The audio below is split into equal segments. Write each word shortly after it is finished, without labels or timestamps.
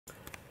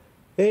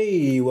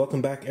Hey,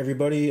 welcome back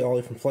everybody.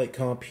 Ollie from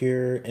FlightComp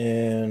here,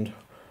 and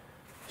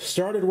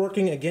started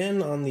working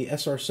again on the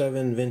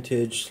SR-7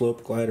 vintage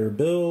slope glider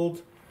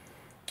build.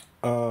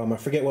 I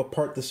forget what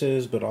part this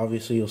is, but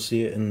obviously you'll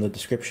see it in the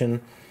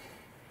description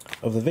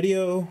of the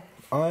video.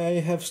 I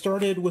have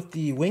started with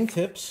the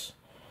wingtips.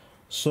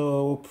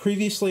 So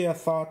previously I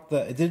thought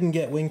that it didn't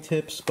get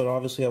wingtips, but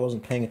obviously I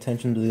wasn't paying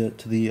attention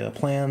to the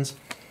plans.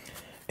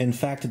 In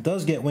fact, it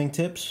does get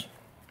wingtips,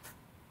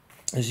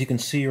 as you can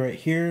see right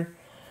here.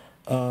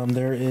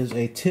 There is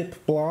a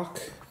tip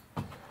block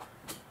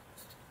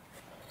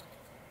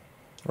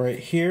right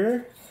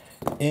here,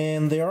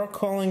 and they are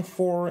calling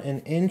for 1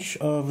 inch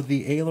of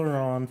the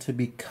aileron to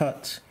be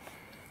cut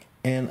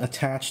and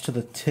attached to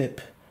the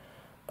tip.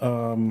 So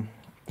I'm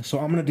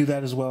going to do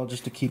that as well,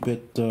 just to keep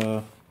it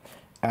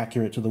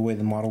accurate to the way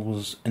the model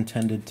was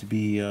intended to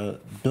be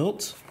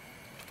built.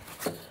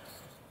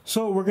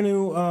 So we're going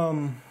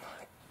to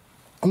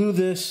glue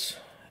this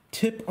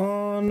tip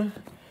on,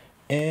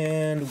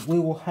 and we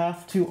will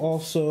have to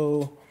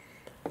also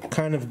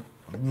kind of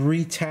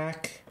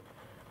re-tack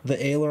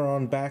the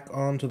aileron back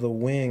onto the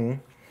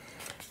wing,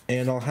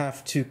 and I'll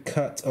have to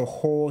cut a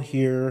hole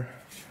here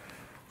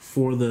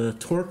for the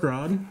torque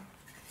rod.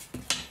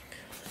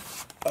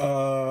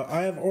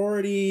 I have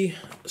already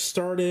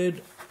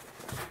started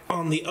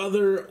on the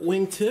other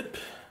wingtip.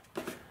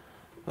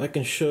 I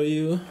can show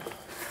you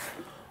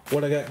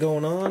what I got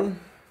going on.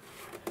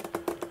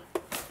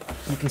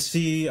 You can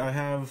see I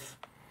have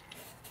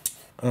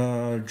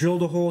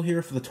drilled a hole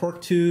here for the torque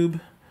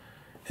tube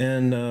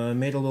and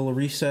made a little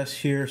recess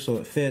here so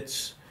it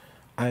fits.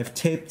 I've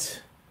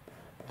taped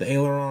the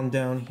aileron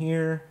down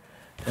here,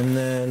 and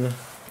then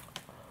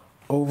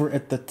over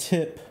at the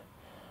tip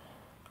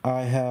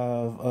I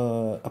have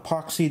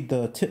epoxied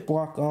the tip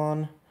block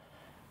on,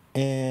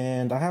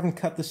 and I haven't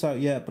cut this out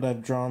yet, but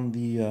I've drawn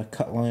the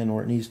cut line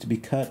where it needs to be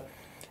cut,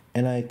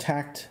 and I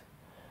tacked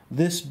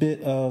this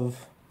bit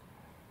of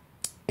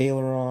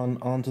aileron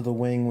onto the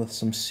wing with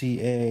some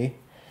CA.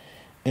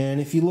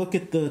 And if you look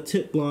at the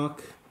tip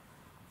block,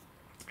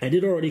 I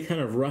did already kind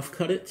of rough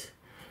cut it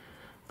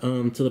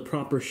to the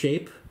proper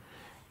shape,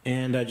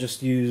 and I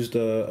just used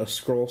a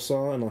scroll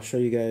saw, and I'll show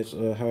you guys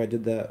how I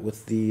did that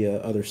with the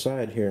other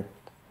side here.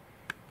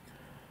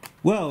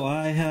 Well,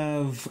 I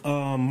have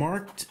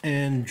marked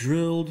and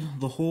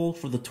drilled the hole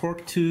for the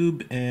torque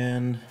tube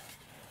and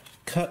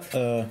cut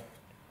a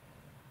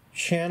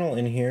channel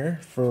in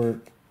here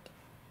for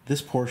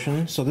this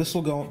portion, so this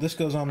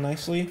goes on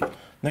nicely.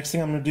 Next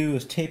thing I'm going to do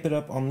is tape it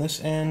up on this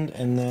end,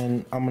 and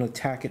then I'm going to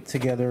tack it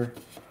together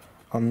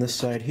on this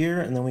side here,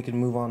 and then we can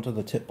move on to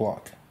the tip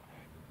block.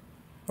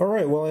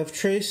 Alright, well, I've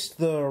traced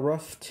the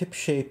rough tip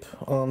shape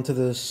onto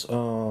this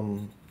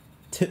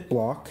tip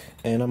block,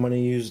 and I'm going to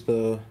use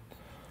the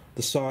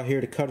saw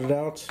here to cut it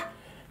out.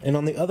 And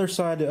on the other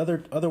side, the other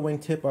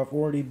wingtip, I've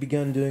already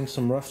begun doing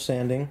some rough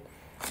sanding.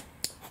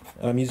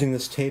 I'm using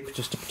this tape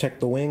just to protect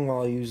the wing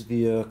while I use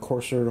the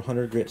coarser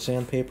 100 grit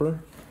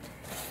sandpaper.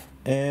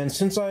 And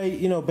since I,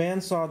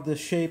 bandsawed this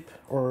shape,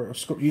 or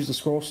used the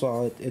scroll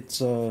saw,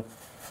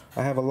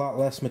 I have a lot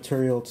less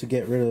material to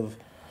get rid of,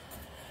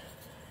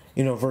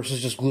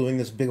 versus just gluing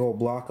this big old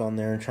block on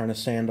there and trying to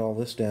sand all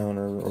this down,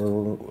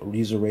 or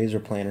use a razor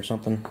plane or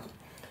something.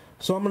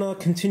 So I'm going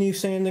to continue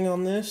sanding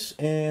on this,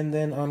 and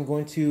then I'm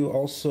going to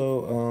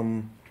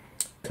also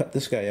cut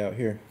this guy out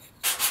here.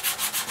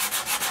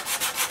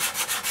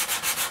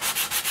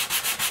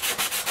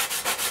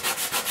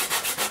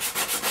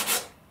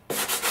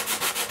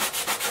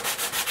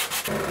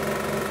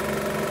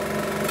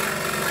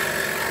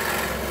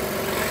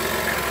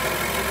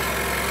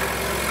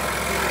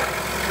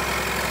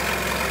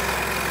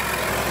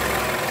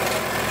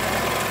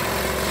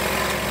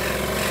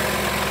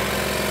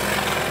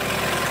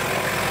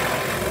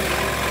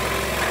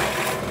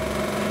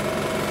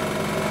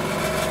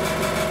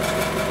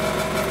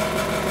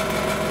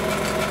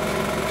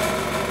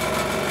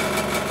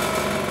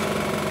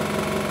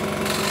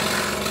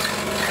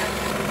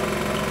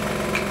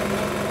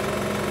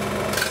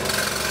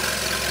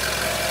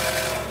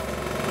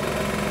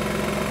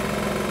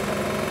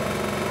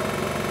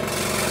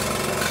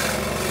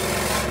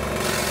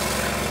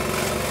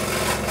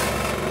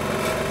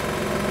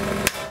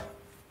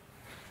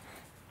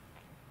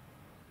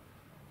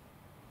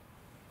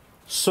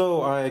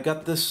 So I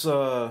got this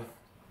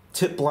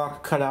tip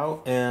block cut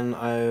out, and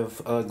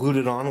I've glued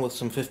it on with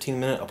some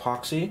 15-minute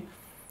epoxy,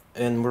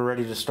 and we're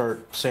ready to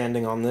start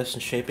sanding on this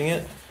and shaping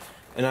it.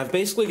 And I've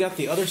basically got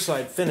the other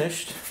side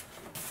finished,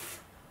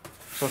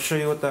 so I'll show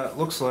you what that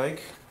looks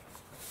like.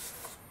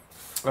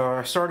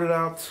 I started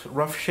out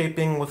rough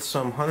shaping with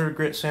some 100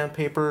 grit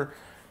sandpaper,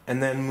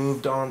 and then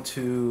moved on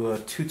to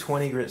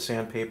 220 grit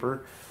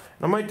sandpaper.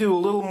 I might do a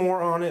little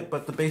more on it,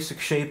 but the basic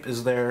shape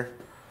is there,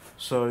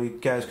 so you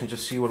guys can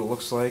just see what it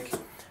looks like.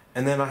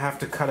 And then I have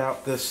to cut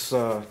out this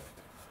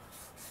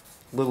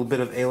little bit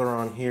of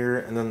aileron here,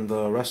 and then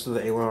the rest of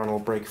the aileron will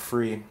break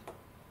free.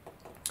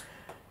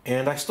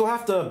 And I still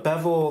have to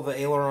bevel the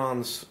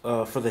ailerons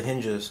for the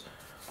hinges,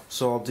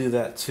 so I'll do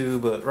that too,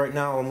 but right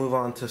now I'll move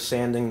on to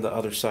sanding the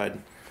other side.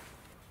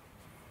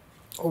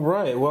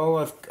 Alright, well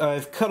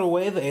I've cut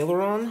away the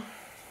aileron. You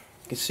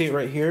can see it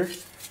right here.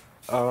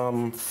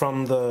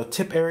 From the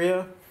tip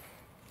area,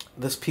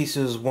 this piece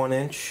is 1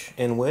 inch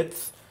in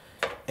width.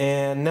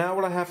 And now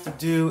what I have to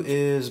do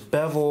is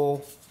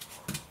bevel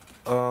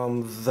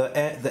the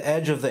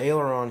edge of the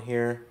aileron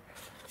here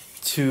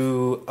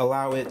to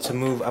allow it to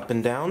move up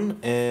and down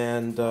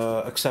and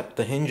accept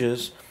the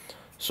hinges.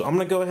 So I'm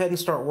going to go ahead and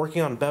start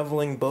working on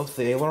beveling both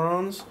the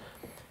ailerons.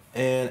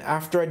 And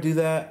after I do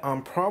that,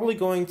 I'm probably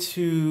going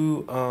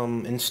to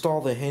install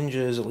the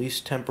hinges, at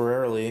least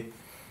temporarily.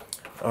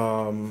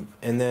 And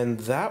then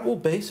that will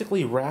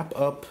basically wrap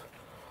up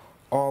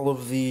all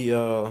of the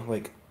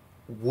like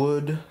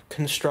wood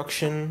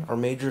construction or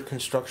major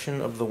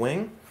construction of the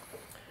wing.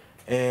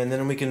 And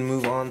then we can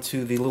move on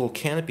to the little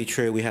canopy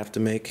tray we have to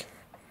make.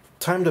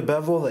 Time to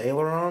bevel the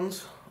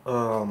ailerons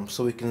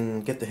so we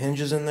can get the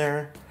hinges in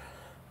there.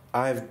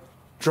 I've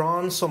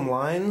drawn some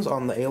lines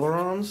on the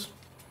ailerons,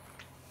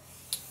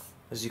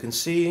 as you can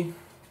see,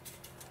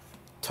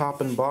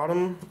 top and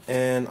bottom,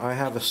 and I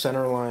have a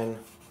center line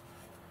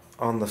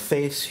on the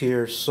face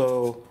here,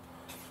 so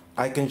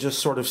I can just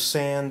sort of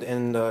sand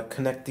and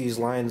connect these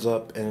lines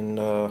up, and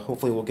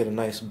hopefully we'll get a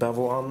nice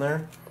bevel on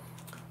there.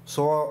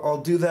 So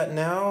I'll do that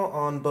now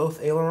on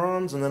both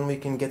ailerons, and then we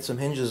can get some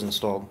hinges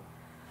installed.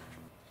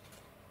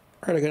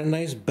 Alright, I got a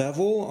nice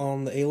bevel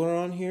on the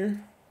aileron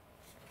here,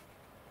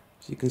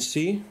 as you can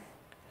see,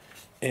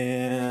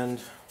 and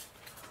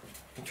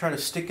try to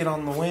stick it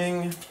on the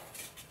wing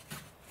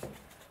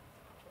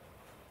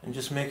and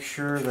just make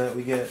sure that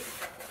we get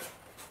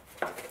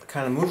the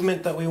kind of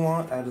movement that we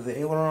want out of the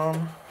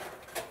aileron.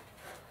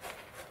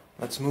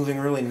 That's moving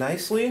really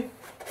nicely.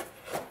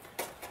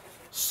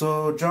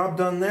 So job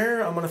done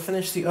there. I'm going to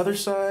finish the other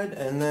side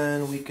and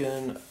then we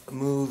can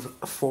move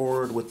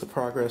forward with the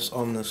progress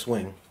on this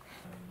wing.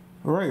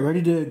 Alright,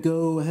 ready to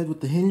go ahead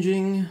with the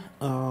hinging.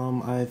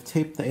 I've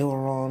taped the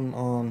aileron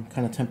on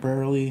kind of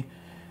temporarily,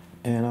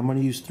 and I'm going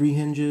to use 3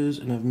 hinges,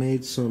 and I've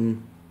made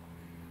some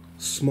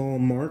small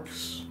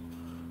marks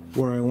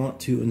where I want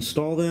to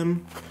install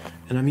them.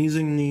 And I'm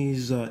using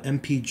these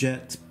MP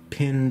Jet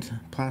pinned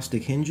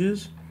plastic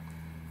hinges.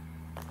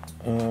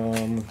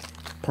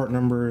 Part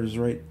number is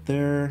right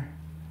there,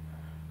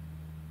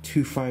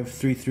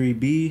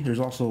 2533B. There's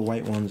also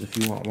white ones if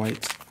you want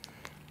whites.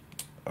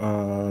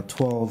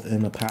 12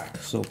 in a pack,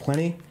 so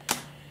plenty.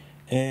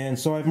 And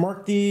so I've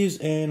marked these,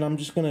 and I'm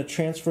just going to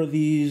transfer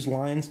these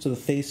lines to the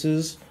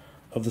faces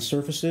of the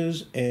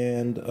surfaces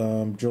and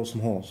drill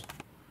some holes.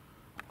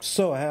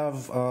 So I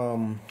have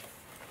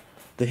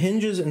the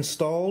hinges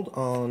installed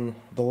on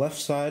the left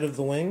side of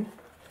the wing.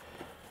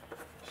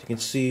 As you can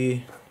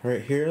see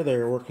right here,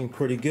 they're working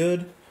pretty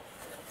good.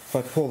 If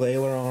I pull the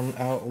aileron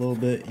out a little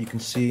bit, you can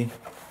see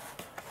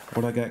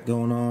what I got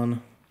going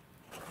on.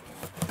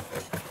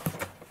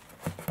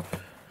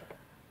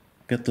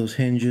 Got those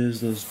hinges,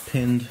 those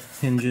pinned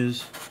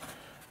hinges.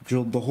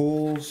 Drilled the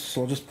holes,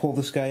 so I'll just pull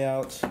this guy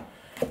out.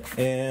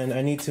 And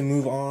I need to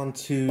move on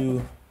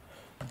to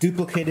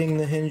duplicating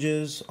the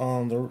hinges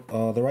on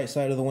the right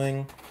side of the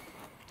wing.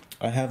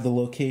 I have the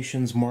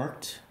locations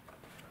marked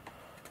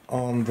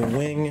on the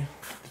wing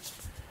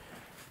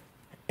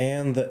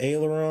and the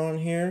aileron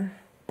here.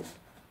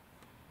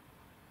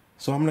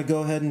 So I'm going to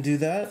go ahead and do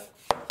that.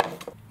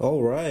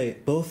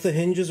 Alright, both the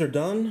hinges are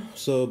done,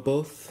 so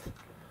both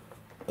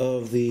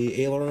of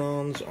the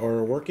ailerons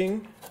are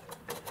working.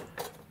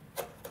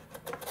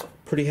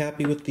 Pretty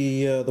happy with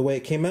the way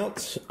it came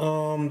out.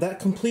 That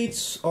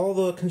completes all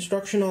the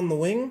construction on the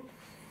wing.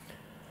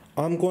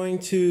 I'm going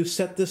to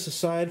set this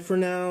aside for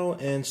now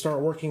and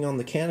start working on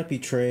the canopy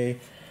tray.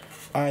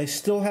 I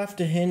still have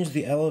to hinge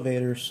the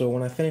elevator, so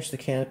when I finish the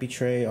canopy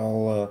tray,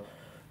 I'll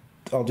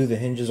do the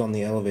hinges on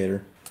the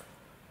elevator.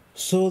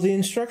 So the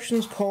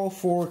instructions call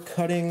for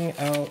cutting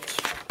out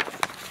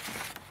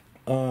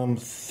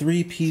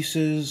 3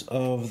 pieces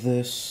of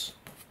this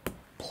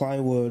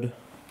plywood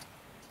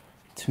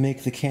to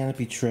make the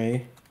canopy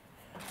tray.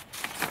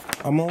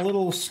 I'm a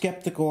little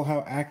skeptical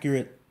how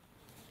accurate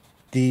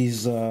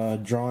these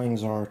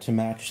drawings are to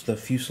match the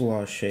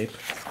fuselage shape.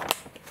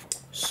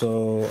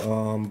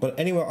 So, but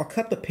anyway, I'll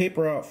cut the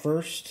paper out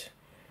first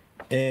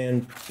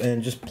and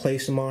just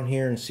place them on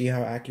here and see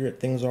how accurate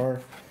things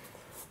are.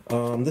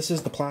 This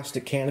is the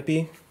plastic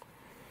canopy.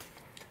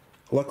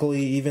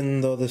 Luckily, even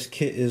though this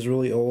kit is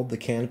really old, the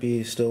canopy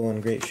is still in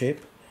great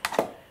shape.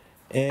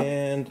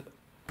 And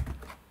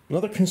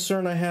another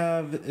concern I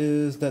have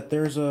is that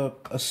there's a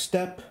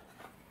step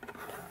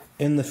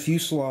in the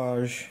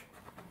fuselage.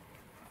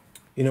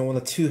 You know, when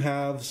the 2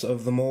 halves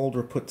of the mold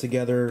were put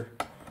together,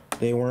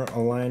 they weren't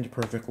aligned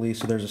perfectly,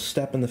 so there's a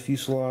step in the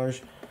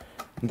fuselage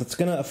that's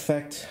going to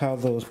affect how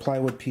those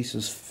plywood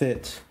pieces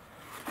fit.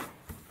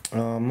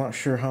 I'm not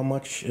sure how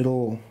much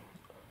it'll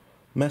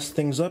mess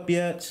things up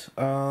yet.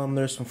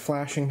 There's some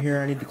flashing here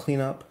I need to clean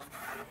up.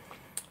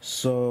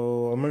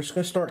 So I'm just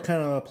going to start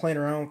kind of playing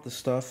around with the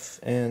stuff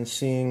and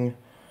seeing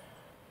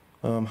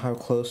how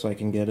close I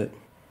can get it.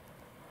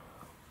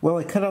 Well,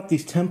 I cut out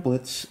these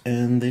templates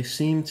and they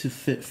seem to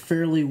fit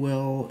fairly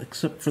well,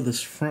 except for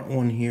this front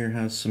one here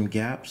has some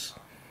gaps.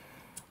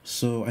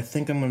 So I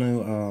think I'm going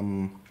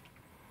to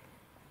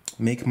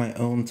make my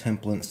own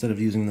template instead of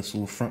using this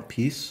little front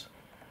piece.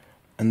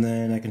 And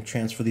then I can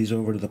transfer these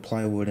over to the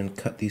plywood and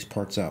cut these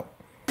parts out.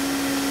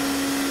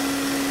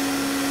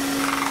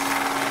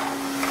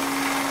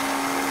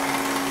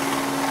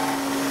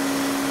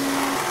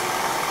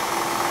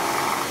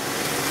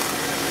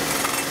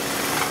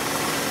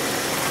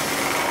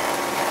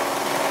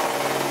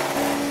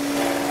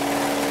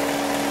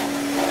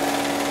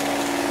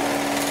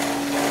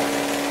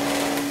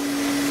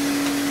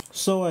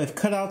 So I've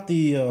cut out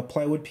the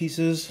plywood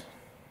pieces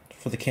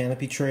for the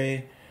canopy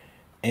tray,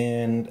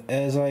 and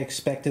as I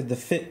expected, the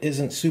fit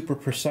isn't super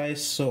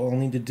precise, so I'll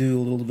need to do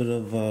a little bit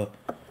of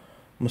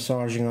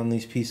massaging on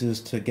these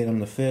pieces to get them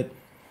to fit.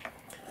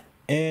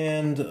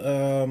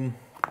 And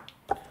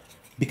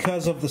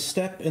because of the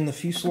step in the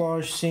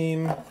fuselage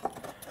seam,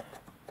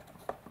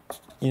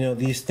 you know,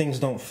 these things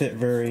don't fit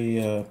very,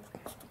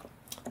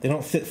 they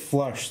don't fit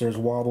flush. There's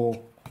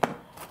wobble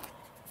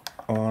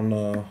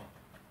on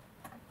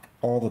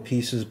all the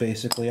pieces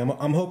basically.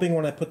 I'm hoping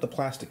when I put the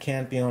plastic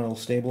canopy on it'll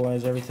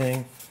stabilize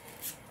everything.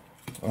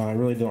 I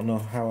really don't know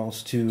how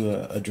else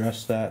to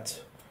address that.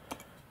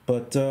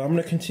 But I'm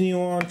going to continue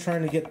on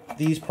trying to get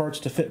these parts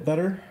to fit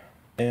better,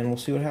 and we'll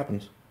see what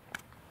happens.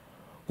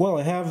 Well,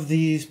 I have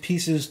these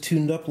pieces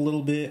tuned up a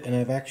little bit, and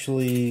I've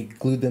actually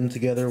glued them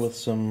together with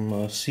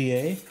some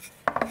CA.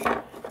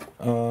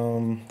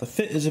 The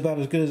fit is about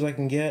as good as I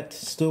can get,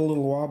 still a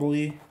little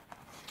wobbly.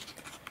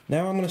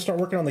 Now I'm going to start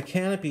working on the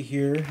canopy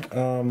here.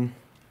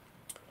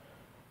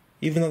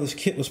 Even though this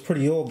kit was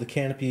pretty old, the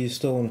canopy is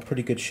still in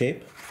pretty good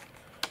shape.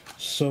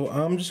 So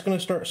I'm just going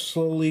to start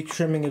slowly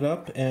trimming it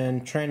up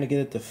and trying to get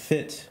it to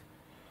fit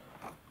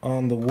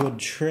on the wood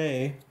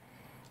tray.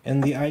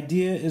 And the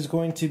idea is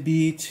going to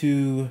be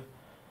to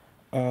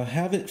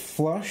have it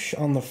flush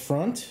on the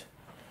front,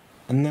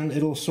 and then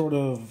it'll sort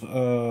of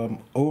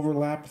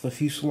overlap the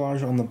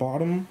fuselage on the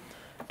bottom.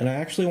 And I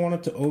actually want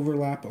it to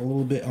overlap a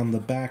little bit on the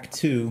back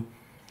too.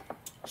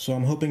 So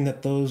I'm hoping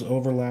that those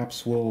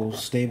overlaps will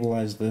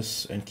stabilize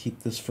this and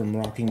keep this from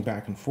rocking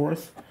back and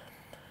forth.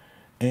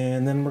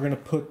 And then we're going to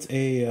put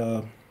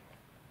a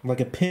like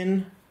a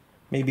pin,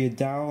 maybe a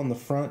dowel in the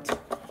front,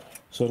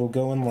 so it'll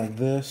go in like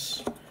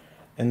this.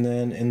 And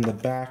then in the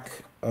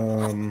back,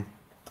 it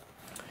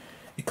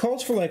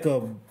calls for like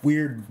a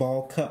weird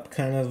ball cup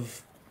kind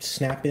of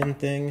snap-in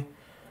thing.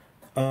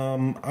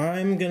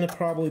 I'm going to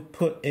probably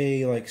put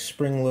a like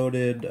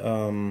spring-loaded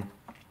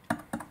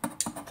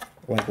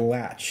like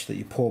latch that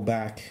you pull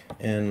back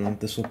and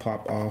this will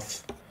pop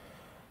off.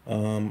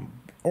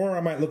 Or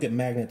I might look at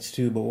magnets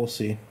too, but we'll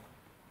see.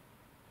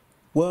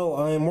 Well,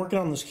 I'm working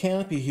on this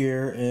canopy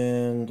here,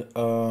 and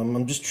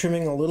I'm just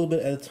trimming a little bit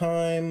at a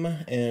time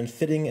and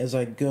fitting as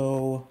I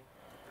go.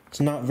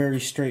 It's not very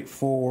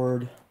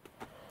straightforward,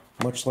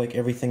 much like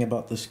everything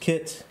about this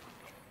kit.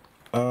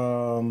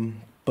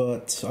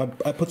 But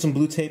I put some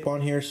blue tape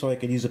on here so I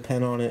could use a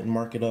pen on it and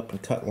mark it up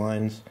and cut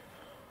lines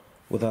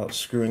without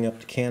screwing up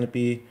the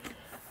canopy.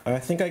 I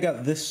think I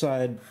got this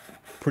side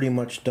pretty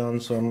much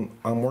done, so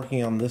I'm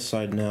working on this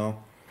side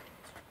now,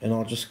 and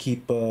I'll just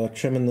keep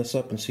trimming this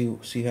up and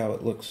see how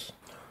it looks.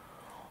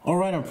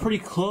 Alright, I'm pretty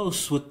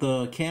close with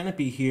the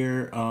canopy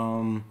here.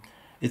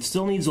 It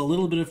still needs a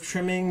little bit of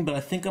trimming, but I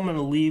think I'm going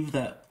to leave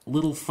that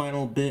little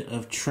final bit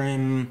of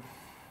trim,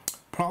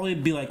 probably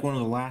be like one of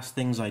the last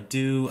things I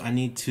do. I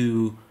need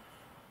to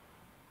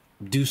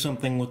do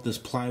something with this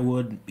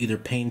plywood, either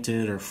paint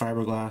it or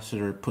fiberglass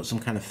it or put some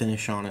kind of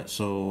finish on it.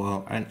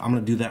 So I'm going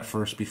to do that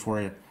first before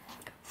I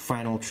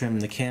final trim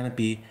the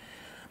canopy.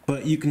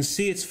 But you can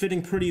see it's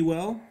fitting pretty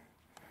well.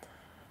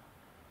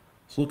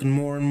 It's looking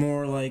more and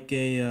more like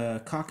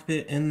a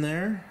cockpit in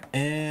there.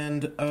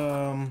 And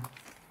the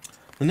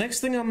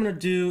next thing I'm going to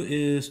do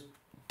is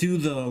do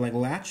the like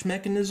latch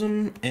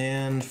mechanism,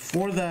 and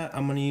for that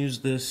I'm going to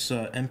use this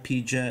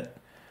MP Jet.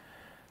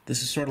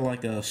 This is sort of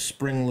like a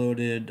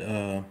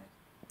spring-loaded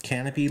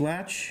canopy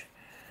latch,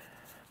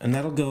 and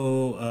that'll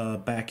go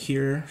back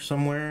here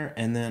somewhere,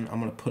 and then I'm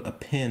going to put a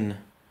pin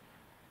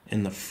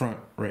in the front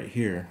right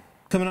here.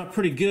 Coming out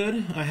pretty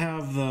good. I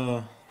have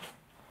the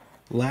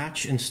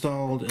latch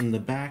installed in the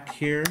back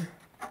here,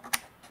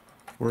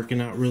 working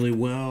out really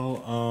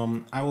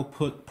well. I will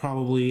put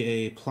probably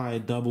a ply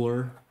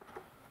doubler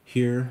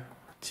here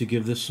to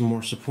give this some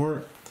more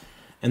support.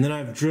 And then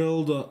I've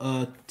drilled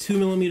a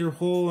 2mm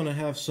hole, and I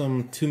have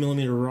some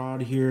 2mm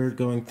rod here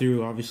going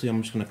through. Obviously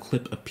I'm just going to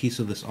clip a piece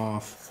of this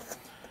off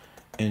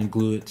and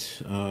glue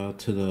it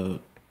to the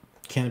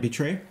canopy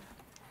tray.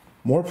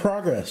 More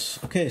progress.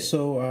 Okay,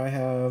 so I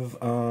have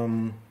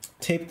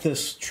taped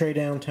this tray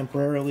down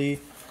temporarily,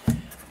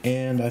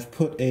 and I've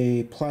put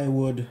a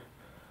plywood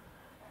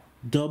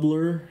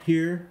doubler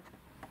here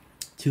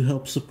to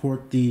help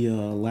support the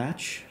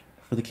latch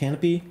for the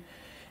canopy.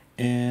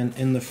 And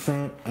in the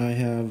front I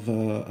have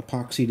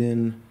epoxied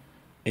in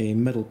a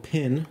metal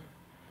pin.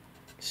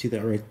 See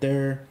that right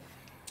there?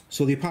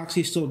 So the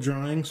epoxy is still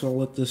drying, so I'll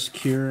let this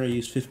cure. I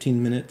use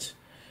 15 minutes,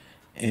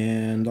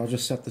 and I'll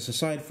just set this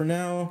aside for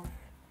now.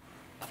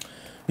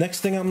 Next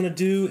thing I'm going to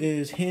do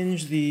is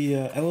hinge the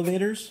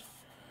elevators.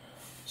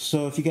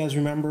 So if you guys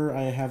remember,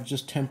 I have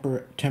just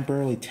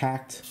temporarily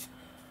tacked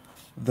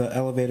the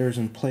elevators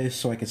in place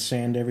so I could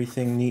sand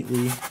everything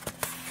neatly.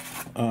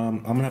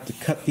 I'm going to have to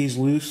cut these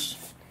loose,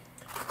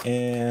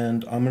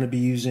 and I'm going to be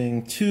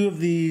using 2 of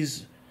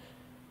these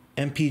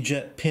MP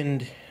Jet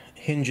pinned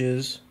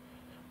hinges,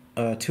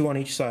 2 on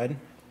each side.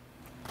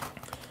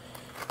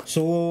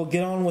 So we'll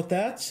get on with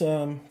that.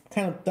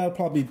 That'll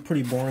probably be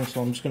pretty boring,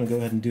 so I'm just going to go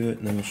ahead and do it,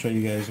 and then I'll show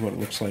you guys what it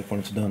looks like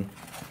when it's done.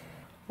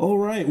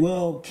 Alright,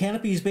 well,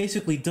 Canopy is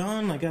basically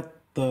done. I got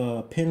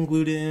the pin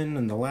glued in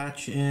and the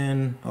latch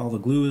in. All the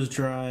glue is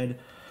dried.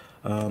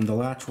 The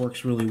latch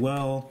works really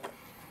well.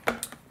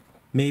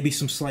 Maybe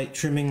some slight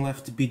trimming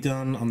left to be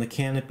done on the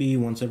canopy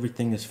once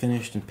everything is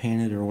finished and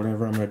painted or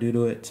whatever I'm going to do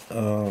to it.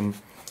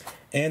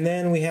 And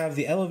then we have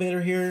the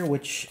elevator here,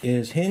 which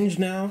is hinged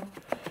now.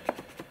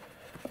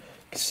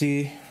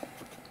 See,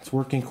 it's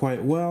working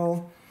quite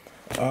well.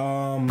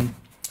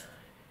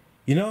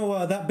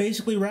 That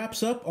basically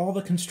wraps up all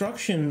the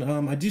construction.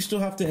 I do still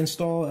have to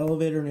install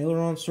elevator and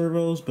aileron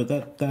servos, but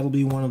that'll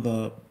be one of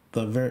the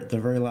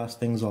very last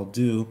things I'll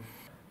do.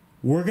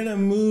 We're gonna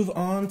move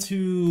on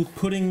to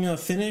putting a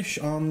finish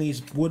on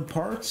these wood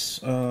parts,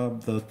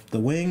 the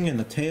wing and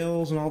the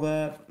tails and all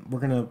that.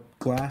 We're gonna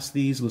glass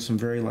these with some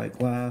very light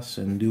glass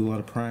and do a lot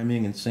of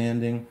priming and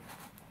sanding,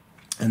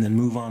 and then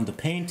move on to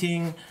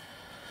painting.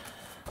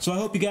 So I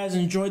hope you guys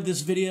enjoyed this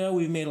video.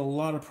 We've made a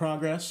lot of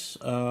progress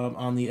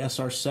on the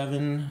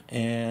SR-7,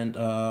 and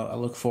I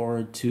look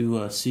forward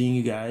to seeing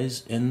you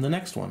guys in the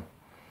next one.